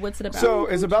of it. What's it about? So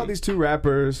it's about these 2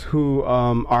 rappers who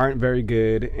aren't very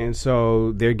good, and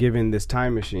so they're given this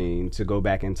time machine to go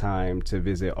back in time to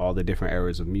visit all the different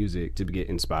eras of music to get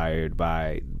inspired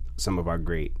by some of our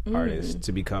great artists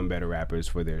to become better rappers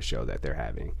for their show that they're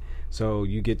having. So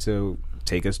you get to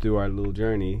take us through our little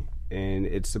journey, and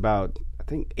it's about, I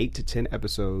think, 8 to 10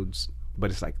 episodes. But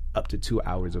it's like up to 2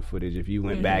 hours of footage if you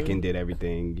went back and did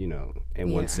everything,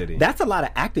 in one sitting. That's a lot of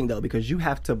acting though, because you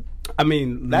have to. I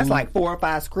mean, That's like 4 or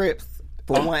 5 scripts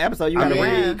for one episode. You got to mean,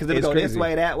 read because it'll it's go this crazy.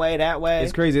 way, that way, that way.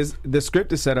 It's crazy. The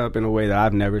script is set up in a way that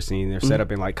I've never seen. They're set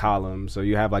up in like columns, so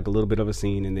you have like a little bit of a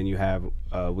scene, and then you have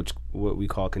what we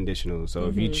call conditional. So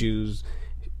if you choose,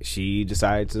 she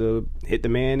decides to hit the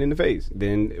man in the face,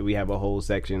 then we have a whole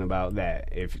section about that.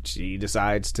 If she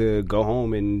decides to go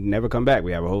home and never come back,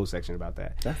 we have a whole section about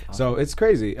that. That's awesome. So it's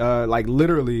crazy. Like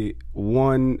literally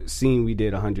one scene we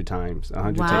did 100 times,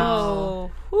 100 takes.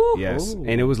 Oh, whew. Yes,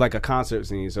 and it was like a concert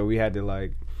scene, so we had to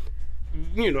like,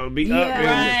 be up Right.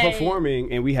 and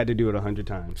performing, and we had to do it 100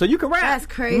 times. So you can rap. That's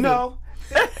crazy. No,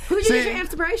 Who did you get your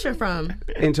inspiration from?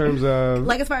 in terms of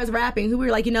Like as far as rapping, who were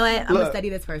like, you know what? I'm gonna study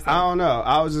this person. I don't know.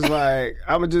 I was just like,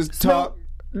 I'm gonna just talk.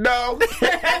 No,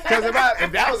 because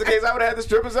if that was the case, I would have had the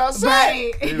strippers outside.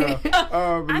 Right. You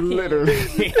know,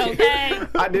 literally. Okay.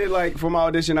 I did like for my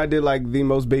audition. I did like the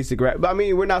most basic rap. But I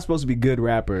mean, we're not supposed to be good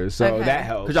rappers, so Okay. that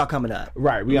helps. Because y'all coming up.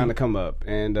 Right, we on the come up,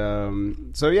 and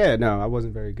so yeah, no, I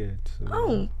wasn't very good. So.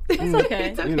 Oh, It's okay.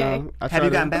 it's okay. You know, I Have you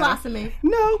try gotten to, better? Blossoming.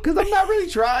 No, because I'm not really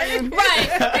trying. Right.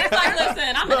 It's like,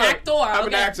 listen, I'm an actor. I'm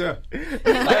an okay? actor.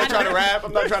 I'm not trying to rap.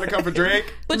 I'm not trying to come for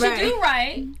Drake. But Right. you do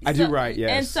write. I do write, yes.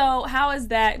 And so, how is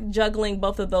that juggling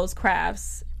both of those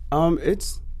crafts?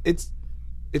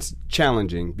 It's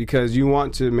challenging because you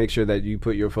want to make sure that you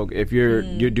put your focus. If you're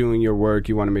doing your work,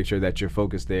 you want to make sure that you're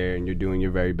focused there and you're doing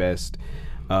your very best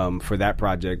for that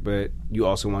project. But you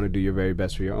also want to do your very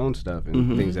best for your own stuff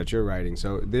and things that you're writing.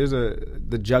 So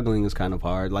the juggling is kind of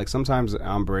hard. Like sometimes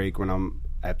on break when I'm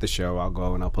at the show, I'll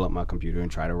go and I'll pull up my computer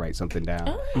and try to write something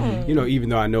down. You know, even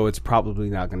though I know it's probably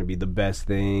not going to be the best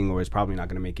thing or it's probably not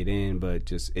going to make it in,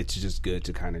 but it's just good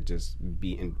to kind of just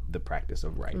be in the practice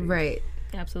of writing. Right.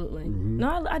 Absolutely.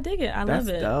 No, I dig it. I That's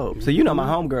love it. dope. So you know my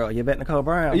homegirl, Yvette Nicole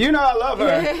Brown. You know I love her.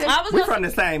 I was We're gonna from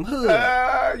the same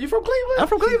hood. You from Cleveland? I'm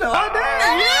from Cleveland. Oh,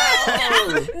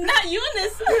 damn. not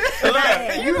Eunice.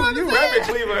 You repping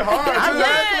Cleveland hard.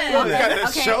 Yes. You got the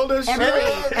Okay. shoulders. Every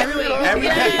week.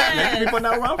 Yes. People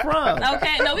know where I'm from.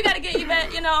 Okay, no, we got to get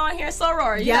Yvette, on here,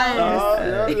 Soror. You Yes. know?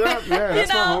 Yeah.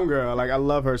 That's You my know? homegirl. Like I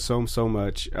love her so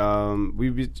much.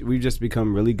 We've just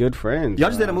become really good friends. Y'all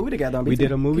just did a movie together on BT. We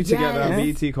did a movie together on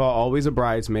Yes. BET called Always a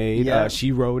Bridesmaid. Yeah.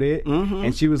 She wrote it,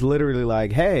 and she was literally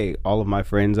like, "Hey, all of my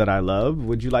friends that I love,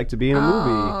 would you like to be in a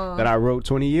movie that I wrote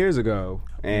 20 years ago?"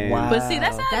 And Wow. But see,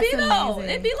 that's how it That's be, though. amazing.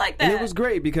 It be like that. And it was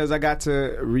great because I got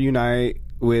to reunite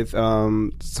with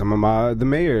some of the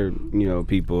mayor,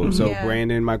 people. So Yeah.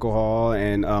 Brandon, Michael Hall,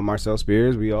 and Marcel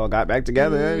Spears, we all got back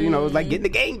together. It was like getting the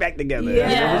gang back together.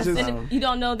 Yes. It was just- And if you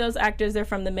don't know those actors, they're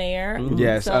from The Mayor.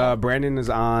 Yes, So- Brandon is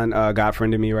on God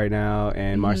Friend of Me right now,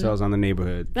 and Marcel's on The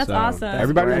Neighborhood. That's So awesome.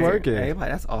 Everybody's Great. working.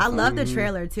 Everybody, that's I awesome. love the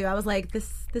trailer too. I was like,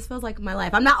 this feels like my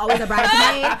life. I'm not always a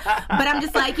bridesmaid, but I'm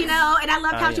just like, and I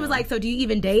loved how she was like, so do you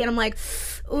even date? And I'm like,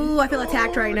 ooh, I feel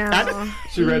attacked right now.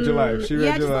 She read your life. She read Yeah,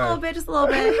 your just a life. little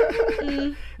bit.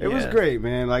 It was Yeah. great,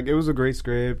 man. Like it was a great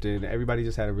script, and everybody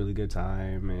just had a really good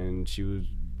time, and she was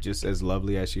just as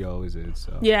lovely as she always is.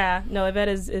 So. Yeah, no, Yvette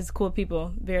is cool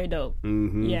people. Very dope.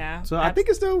 Mhm. Yeah. So I think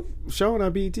it's still showing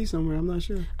on BET somewhere. I'm not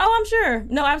sure. Oh, I'm sure.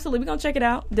 No, absolutely. We're going to check it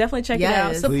out. Definitely check it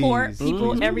out. Yes. Support Please.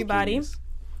 people, Please, everybody. please.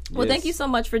 Well, Yes. thank you so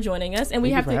much for joining us. And we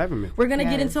Thank you have for to, having me. we're going to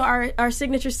get Yes. into our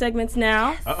signature segments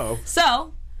now. Uh-oh.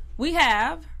 So we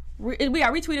got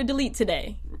retweet or delete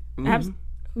today. Mm-hmm.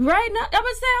 Right now, I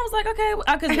was like, okay,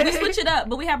 because we switch it up,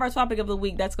 but we have our topic of the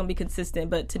week that's going to be consistent.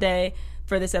 But today,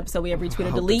 for this episode, we have retweet or I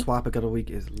hope delete. the topic of the week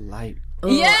is light.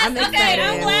 Yes, I'm okay, excited.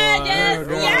 I'm glad. Yes,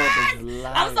 Lord, yes. Lord,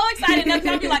 I'm so excited.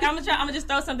 Now, I'll be like, I'm gonna just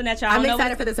throw something at y'all. I I'm don't know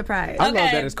excited for the surprise. I love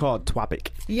Okay. that it's called Twapic.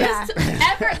 Yeah.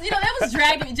 At first, that was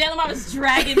dragging me. Jalen was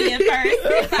dragging me at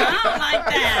first. I don't like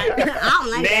that. I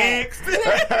don't like Next.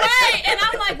 Right, and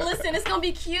I'm like, listen, it's gonna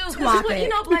be cute. 'Cause Twapic.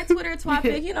 Black Twitter,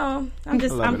 Twapic.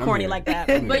 I'm corny here. like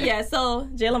that. But yeah, so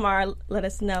Jay Lamar, let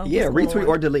us know. Yeah, what's going retweet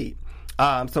on. or delete.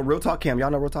 So Real Talk Cam,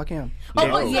 y'all know Real Talk Cam? Oh,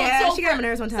 well, Yeah, she got on my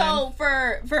nerves one time. So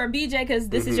for BJ, because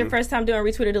this is your first time doing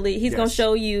retweet or delete, he's gonna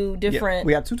show you Yeah, different.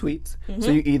 we have 2 tweets.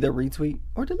 So you either retweet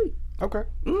or delete. Okay.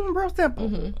 Real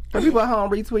simple. For people at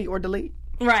home, retweet or delete.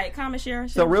 Right, comment, share.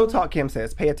 So Real Talk Kim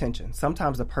says, pay attention.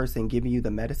 Sometimes the person giving you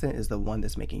the medicine is the one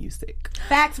that's making you sick.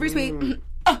 Facts, retweet.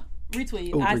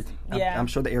 retweet. Ooh, Yeah. I'm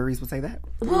sure the Aries would say that.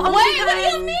 Wait, what do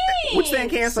you mean? What you saying,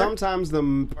 Cancer? Sometimes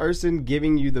the person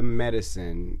giving you the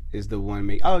medicine is the one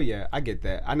make. Oh yeah, I get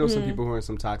that. I know some people who are in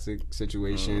some toxic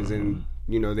situations, and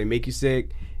they make you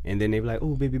sick, and then they be like,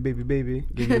 "Oh, baby, give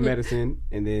you the medicine,"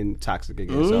 and then toxic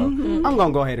again. So I'm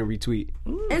gonna go ahead and retweet.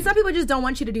 And some people just don't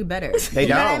want you to do better. They You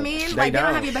know what I don't. mean? They Like they don't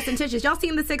don't. have your best intentions. Y'all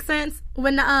seen The Sixth Sense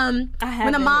when the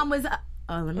haven't. mom was?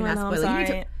 Oh, let me not No, I'm spoil it. You need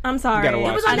sorry. to- I'm sorry. gotta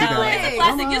watch It was on it. You gotta Netflix. It's a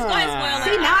classic. Just go ahead and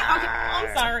spoil it. See, now- okay.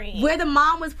 I'm sorry. Where the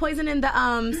mom was poisoning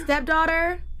the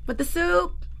stepdaughter with the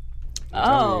soup.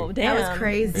 Oh, damn. That was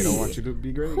crazy. They don't want you to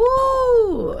be great.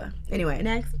 Woo! Anyway,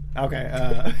 next.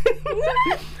 Okay.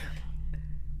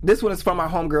 This one is from our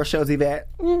homegirl, Shells Yvette.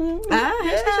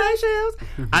 Hey, Shells.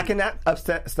 I cannot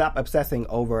stop obsessing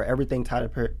over everything Tyler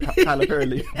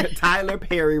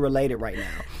Perry related right now.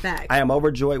 Facts. I am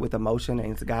overjoyed with emotion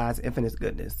and God's infinite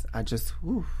goodness. I just,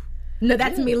 whew. No,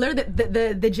 that's me. Literally,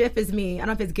 the GIF is me. I don't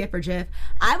know if it's GIF or GIF.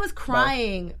 I was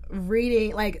crying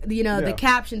reading, like, the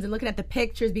captions and looking at the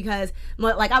pictures because,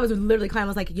 like, I was literally crying. I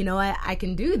was like, you know what? I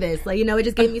can do this. Like, it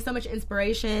just gave me so much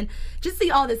inspiration. Just see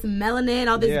all this melanin,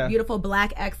 all this beautiful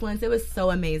black excellence. It was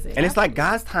so amazing. And it's like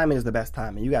God's timing is the best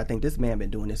timing. You got to think this man been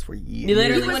doing this for years.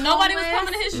 Literally, when nobody was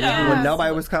coming to his shows. When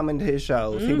nobody was coming to his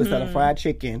shows, he was selling fried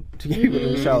chicken to get people to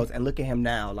his shows. And look at him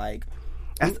now, like.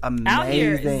 That's amazing. Out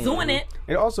here doing it.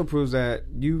 It also proves that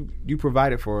you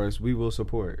provide it for us. We will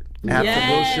support.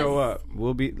 Yes. We'll show up.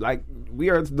 We'll be like,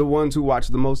 we are the ones who watch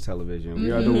the most television.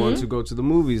 We are the ones who go to the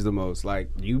movies the most.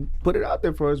 Like, you put it out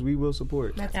there for us, we will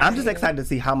support. I'm just excited to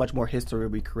see how much more history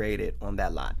we created on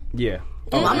that lot. Yeah.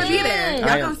 Oh, I'm gonna be there.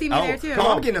 Y'all gonna see me there too. Come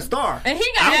on, I'm getting a star. And he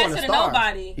ain't got to answer to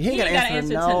nobody. He ain't got to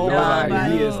answer to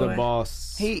nobody. He is the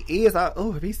boss. He is.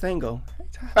 If he's single.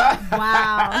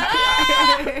 Wow.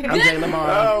 I'm Jay Lamar.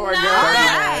 Oh my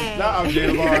God. No, I'm Jay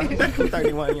Lamar. I'm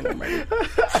 31, I'm ready.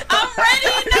 I'm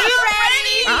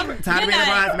ready. I'm tired of being a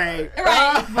bridesmaid.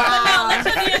 Right. No, let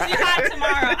your ears be hot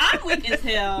tomorrow. I'm weak as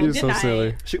hell. You're so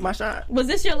silly. Shoot my shot. Was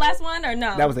this your last one or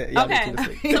no? That was it. Yeah, okay.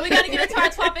 So we got to get into our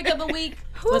topic of the week.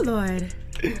 Oh, Lord.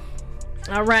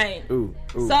 All right. Ooh.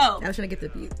 So, I was trying to get the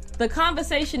beat. The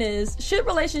conversation is, should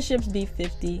relationships be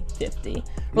 50-50?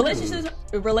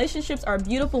 Relationships are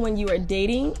beautiful when you are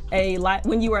dating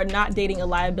when you are not dating a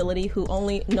liability who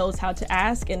only knows how to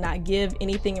ask and not give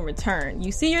anything in return.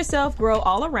 You see yourself grow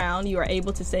all around. You are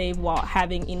able to save while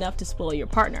having enough to spoil your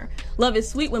partner. Love is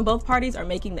sweet when both parties are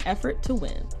making the effort to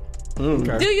win.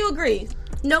 Okay. Do you agree?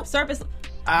 Nope. Surface.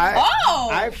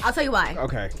 I'll tell you why.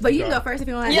 Okay. But you can go first if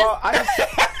you want. Well,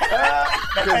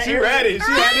 because she ready.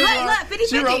 She had this one. Look, 50-50.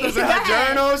 She wrote this in her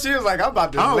journal. She was like, I'm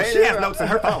about to lay she this has out. notes in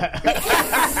her phone.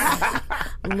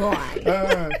 Lord.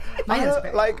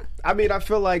 I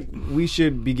feel like we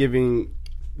should be giving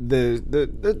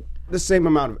the same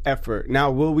amount of effort.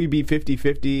 Now, will we be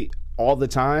 50-50 all the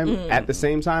time at the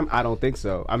same time? I don't think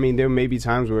so. I mean, there may be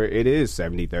times where it is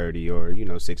 70-30 or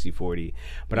 60-40,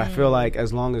 but I feel like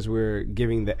as long as we're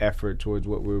giving the effort towards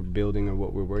what we're building or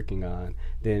what we're working on,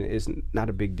 then it's not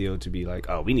a big deal to be like,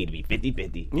 oh, we need to be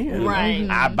 50-50. Yeah. Right.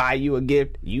 I buy you a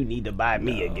gift, you need to buy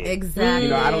me a gift.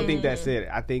 Exactly. I don't think that's it.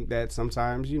 I think that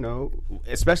sometimes,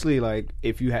 especially like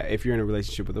if you're in a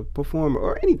relationship with a performer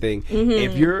or anything,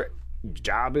 if your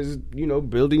job is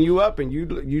building you up and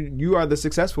you are the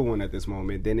successful one at this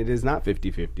moment, then it is not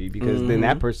 50-50 because then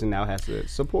that person now has to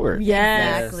support.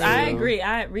 Yes, Exactly. I agree.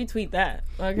 I retweet that.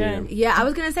 Okay. Yeah, I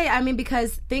was going to say,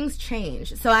 because things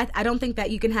change. So I don't think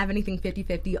that you can have anything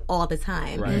 50-50 all the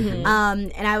time. Right.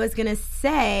 And I was going to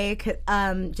say,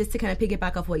 just to kind of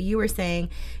piggyback off what you were saying,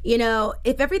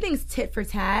 if everything's tit for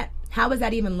tat, how is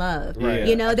that even love? Right.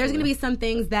 There's going to be some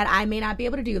things that I may not be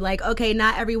able to do. Like, okay,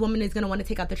 not every woman is going to want to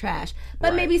take out the trash,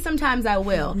 but maybe sometimes I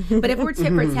will. But if we're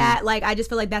tit for tat, like, I just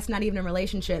feel like that's not even a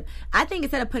relationship. I think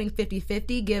instead of putting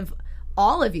 50-50, give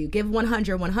all of you, give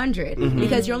 100-100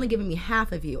 because you're only giving me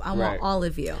half of you. I want all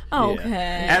of you.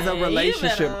 Okay. As a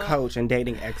relationship coach and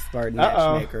dating expert and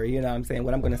matchmaker, you know what I'm saying?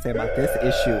 What I'm going to say about this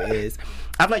issue is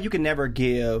I feel like you can never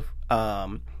give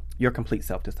your complete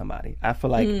self to somebody. I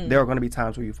feel like there are going to be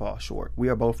times where you fall short. We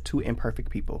are both two imperfect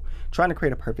people trying to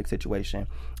create a perfect situation,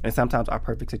 and sometimes our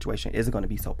perfect situation isn't going to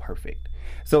be so perfect.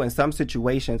 So in some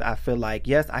situations, I feel like,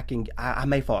 yes, I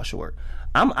may fall short.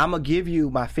 I'm going to give you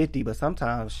my 50, but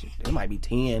sometimes it might be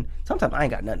 10. Sometimes I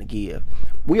ain't got nothing to give.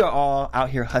 We are all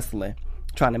out here hustling,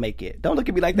 trying to make it. Don't look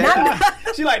at me like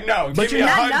that. She's like, no, give me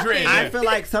 100. I feel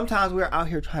like sometimes we're out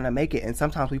here trying to make it, and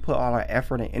sometimes we put all our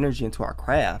effort and energy into our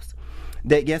crafts.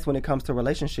 That yes, when it comes to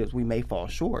relationships, we may fall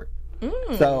short.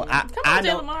 So I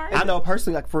know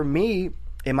personally, like for me,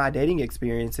 in my dating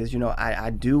experiences, I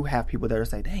do have people that are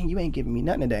saying, dang, you ain't giving me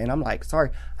nothing today. And I'm like,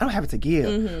 sorry, I don't have it to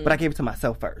give, but I gave it to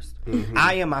myself first.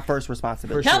 I am my first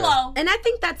responsibility. Hello. And I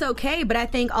think that's okay, but I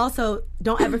think also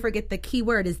don't ever forget the key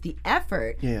word is the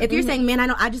effort. Yeah. If you're saying, man,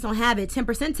 I just don't have it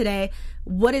 10% today,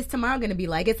 what is tomorrow going to be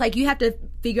like? It's like you have to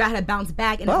figure out how to bounce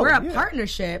back. And if we're a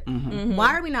partnership,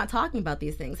 why are we not talking about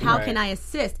these things? How can I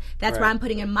assist? That's where I'm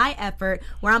putting in my effort,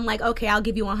 where I'm like, okay, I'll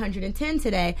give you 110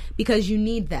 today because you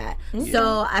need that.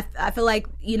 So I feel like,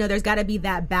 there's got to be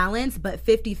that balance, but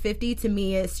 50-50 to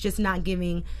me is just not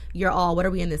giving your all. What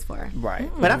are we in this for? Right.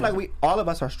 But I feel like all of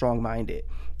us are strong-minded,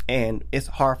 and it's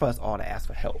hard for us all to ask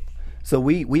for help. So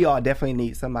we all definitely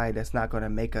need somebody that's not going to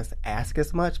make us ask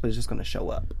as much, but is just going to show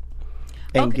up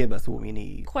and give us what we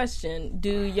need. Question: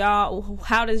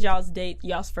 how does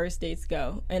y'all's first dates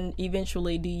go? And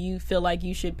eventually, do you feel like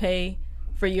you should pay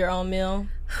for your own meal?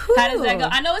 How does that go?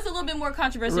 I know it's a little bit more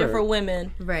controversial for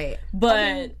women, Right?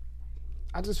 But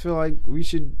I just feel like we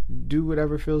should do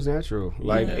whatever feels natural.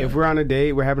 Like if we're on a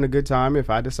date, we're having a good time. If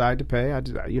I decide to pay, I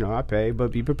pay,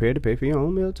 but be prepared to pay for your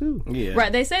own meal too. Yeah.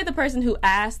 Right. They say the person who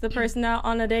asked the person out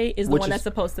on a date is the one that's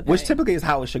supposed to pay. Which typically is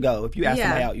how it should go. If you ask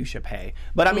somebody out, you should pay.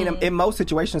 But I mean, in most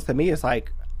situations, to me, it's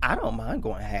like I don't mind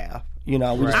going half. You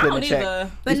know, we just spend a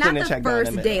check. But not the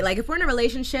first date. Like if we're in a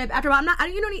relationship, after all,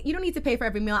 you don't need to pay for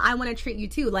every meal. I want to treat you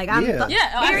too. Like I'm very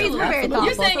thoughtful.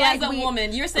 You're saying as a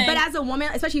woman. You're saying, but as a woman,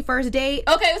 especially first date.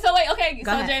 Okay, so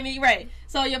Jamie, right?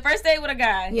 So your first date with a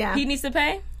guy, he needs to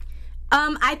pay.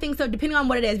 I think so, depending on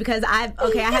what it is, because I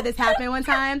had this happen one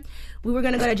time. We were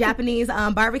gonna go to Japanese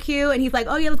barbecue, and he's like,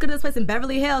 "Oh yeah, let's go to this place in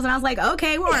Beverly Hills." And I was like,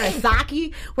 "Okay, we're ordering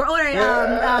sake, we're ordering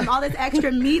all this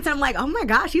extra meats." I'm like, "Oh my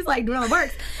gosh, he's like doing all the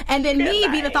works." And then me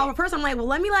being a thoughtful person, I'm like, "Well,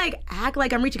 let me like act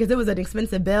like I'm reaching," because it was an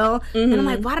expensive bill, and I'm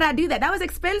like, "Why did I do that? That was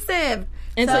expensive."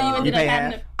 And so you ended up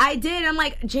having to. I did. I'm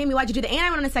like, "Jamie, why'd you do that?" And I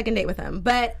went on a second date with him,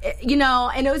 but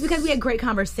and it was because we had great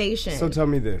conversation. So tell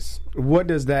me this: what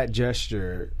does that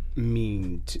gesture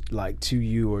mean to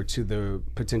you or to the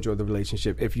potential of the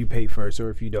relationship if you pay first or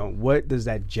if you don't? What does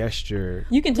that gesture?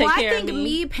 You can take care of me. I think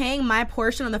me paying my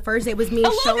portion on the first date was me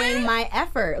showing my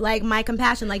effort, like my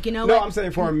compassion, like No, I'm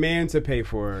saying for a man to pay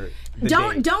for the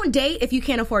date. Don't date if you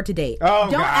can't afford to date. Oh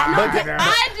God.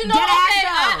 I do not.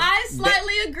 I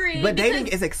slightly agree. But dating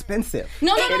is expensive.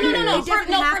 No. It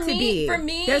doesn't have to be. For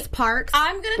me, there's parks.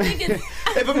 I'm gonna think it's.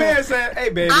 If a man said, "Hey,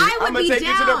 baby, I'm gonna take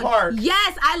you to the park."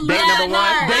 Yes, I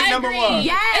love Date number one.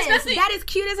 Yes, especially, that is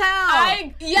cute as hell.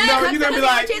 No, you're gonna be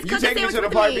like, you take me to the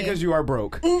park because you are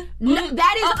broke. No,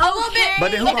 that is a little bit.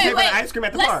 But then who's gonna pay for the ice cream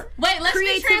at the park? Let's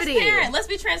be transparent. Let's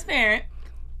be transparent.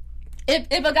 If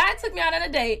a guy took me out on a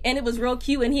date and it was real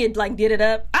cute and he had like did it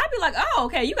up, I'd be like, "Oh,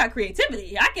 okay, you got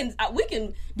creativity. We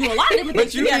can do a lot of different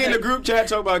things But you together." be in the group chat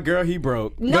talking about, "Girl, he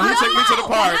broke. No, he take me to the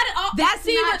park." That's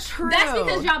not true. That's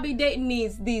because y'all be dating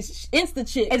these Insta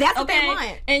chicks. And that's what they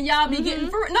want. And y'all be getting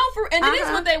it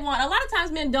is what they want. A lot of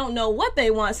times men don't know what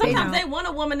they want. Sometimes they want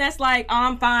a woman that's like, "Oh,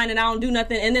 I'm fine and I don't do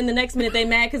nothing," and then the next minute they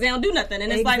mad because they don't do nothing,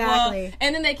 and it's like, well,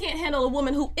 and then they can't handle a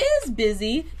woman who is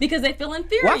busy because they feel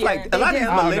inferior. Well, like a lot of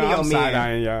millennial men.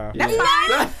 That's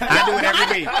fine. I do it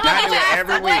every week. I do it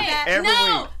every week. Every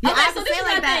week. Okay, so this is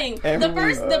my thing.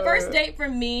 The first date for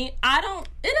me, it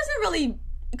doesn't really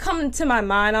come to my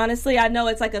mind, honestly. I know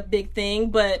it's like a big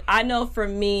thing, but I know for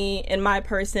me and my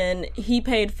person, he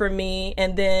paid for me,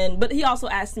 but he also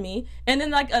asked me, and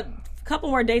then like a couple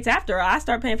more dates after, I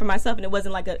start paying for myself, and it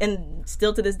wasn't like and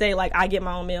still to this day, like I get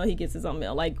my own meal, he gets his own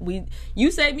meal. Like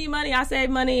you save me money, I save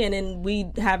money, and then we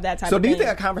have that type of thing. So do you think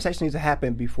a conversation needs to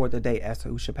happen before the date as to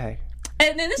who should pay?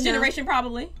 And in this generation,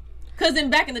 probably. Because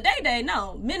back in the day,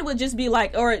 no. Men would just be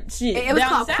like, or shit. It was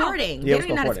called courting. They don't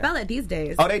even know how to spell it these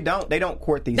days. Oh, they don't? They don't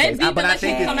court these days. But I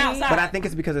think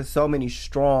it's because there's so many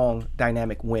strong,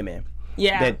 dynamic women.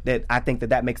 Yeah. That I think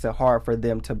that makes it hard for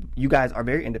them to. You guys are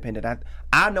very independent.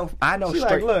 I know. She's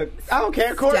straight. Like, look, I don't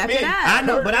care. Court me. I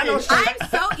know, but I know. I'm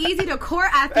so easy to court.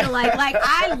 I feel like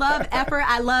I love effort.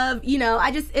 I love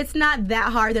it's not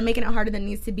that hard. They're making it harder than it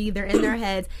needs to be. They're in their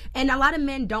heads, and a lot of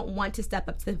men don't want to step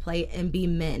up to the plate and be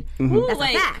men. Mm-hmm. Ooh, that's a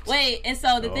fact. Wait, and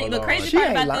so the crazy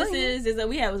part about this is that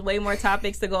we have way more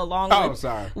topics to go along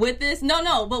with this.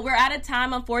 No, but we're out of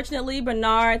time, unfortunately.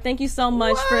 Bernard, thank you so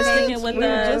much for sticking with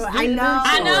us. I know.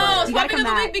 Smoking of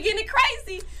the week beginning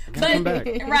crazy. But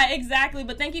right, exactly.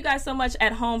 But thank you guys so much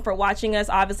at home for watching us.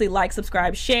 Obviously, like,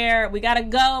 subscribe, share. We gotta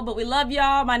go, but we love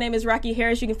y'all. My name is Rocky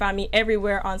Harris. You can find me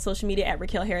everywhere on social media at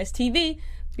Raquel Harris TV.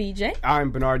 BJ.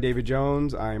 I'm Bernard David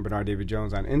Jones. I am Bernard David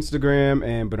Jones on Instagram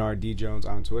and Bernard D Jones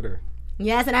on Twitter.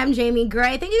 Yes, and I'm Jamie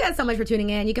Gray. Thank you guys so much for tuning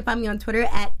in. You can find me on Twitter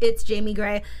at It's Jamie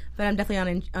Gray, but I'm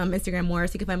definitely on Instagram more,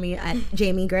 so you can find me at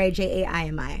Jamie Gray,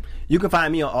 Jaimi. You can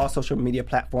find me on all social media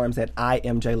platforms at I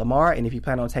am J Lamar, and if you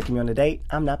plan on taking me on a date,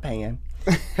 I'm not paying.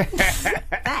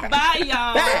 Bye,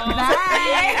 y'all.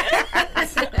 Bye.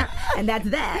 And that's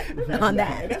that on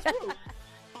that.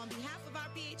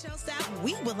 Staff,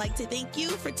 we would like to thank you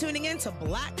for tuning in to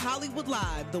Black Hollywood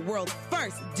Live, the world's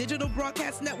first digital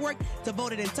broadcast network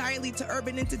devoted entirely to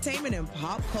urban entertainment and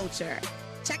pop culture.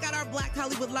 Check out our Black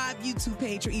Hollywood Live YouTube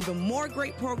page for even more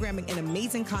great programming and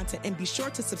amazing content, and be sure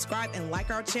to subscribe and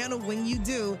like our channel when you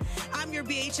do. I'm your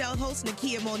BHL host,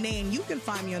 Nakia Monet, and you can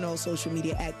find me on all social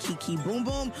media at Kiki Boom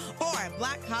Boom or at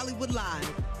Black Hollywood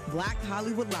Live. Black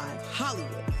Hollywood Live,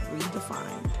 Hollywood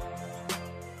redefined.